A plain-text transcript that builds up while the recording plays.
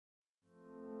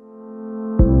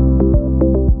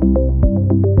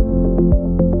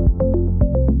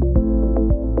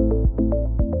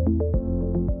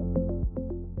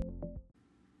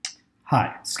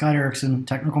Scott Erickson,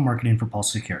 Technical Marketing for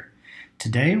Pulse Secure.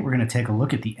 Today, we're going to take a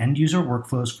look at the end-user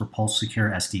workflows for Pulse Secure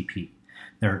SDP.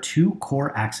 There are two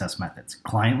core access methods,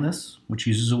 clientless, which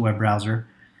uses a web browser,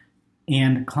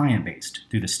 and client-based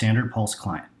through the standard Pulse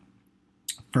client.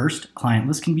 First,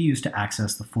 clientless can be used to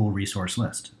access the full resource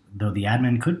list, though the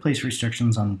admin could place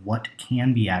restrictions on what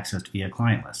can be accessed via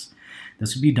clientless.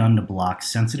 This would be done to block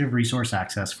sensitive resource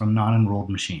access from non-enrolled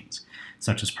machines,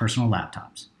 such as personal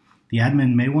laptops. The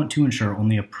admin may want to ensure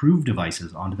only approved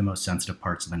devices onto the most sensitive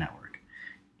parts of the network.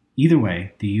 Either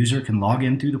way, the user can log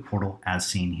in through the portal as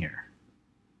seen here.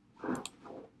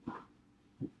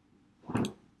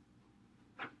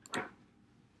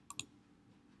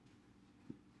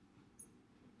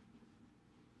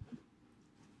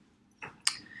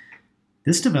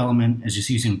 This development is just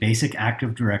using basic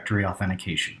Active Directory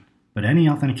authentication, but any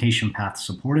authentication path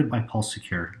supported by Pulse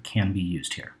Secure can be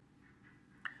used here.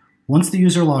 Once the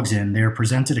user logs in, they are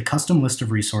presented a custom list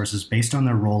of resources based on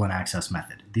their role and access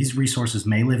method. These resources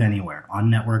may live anywhere, on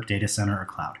network, data center, or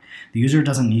cloud. The user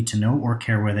doesn't need to know or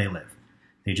care where they live.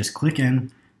 They just click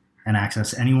in and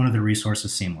access any one of the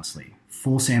resources seamlessly.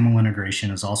 Full SAML integration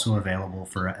is also available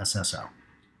for SSO.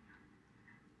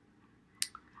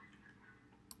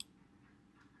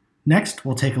 Next,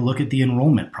 we'll take a look at the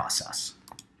enrollment process.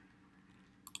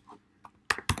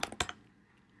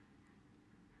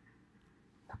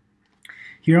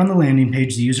 Here on the landing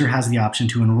page, the user has the option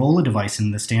to enroll a device in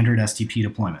the standard SDP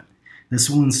deployment. This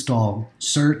will install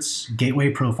certs, gateway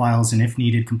profiles, and if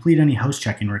needed, complete any host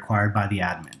checking required by the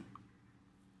admin.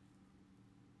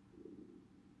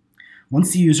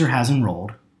 Once the user has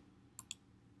enrolled,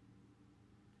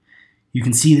 you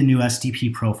can see the new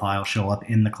SDP profile show up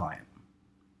in the client.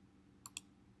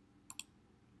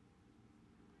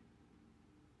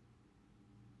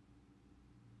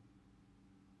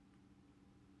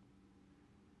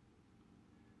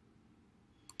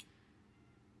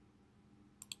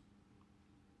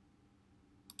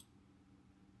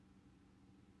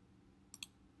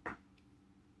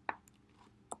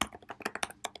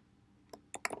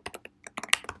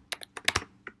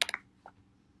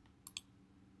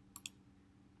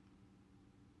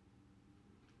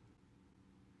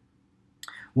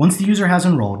 Once the user has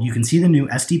enrolled, you can see the new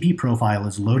SDP profile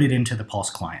is loaded into the Pulse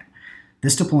client.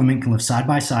 This deployment can live side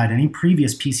by side any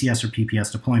previous PCS or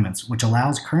PPS deployments, which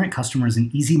allows current customers an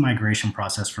easy migration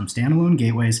process from standalone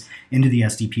gateways into the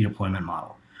SDP deployment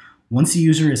model. Once the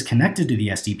user is connected to the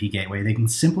SDP gateway, they can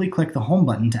simply click the Home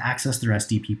button to access their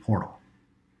SDP portal.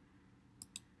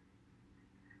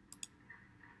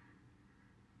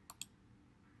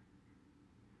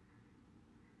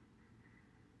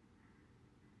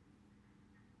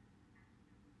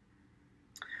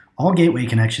 All gateway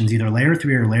connections, either layer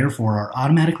 3 or layer 4, are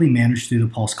automatically managed through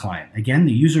the Pulse client. Again,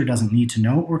 the user doesn't need to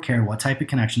know or care what type of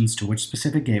connections to which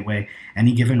specific gateway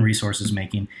any given resource is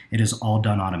making. It is all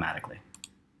done automatically.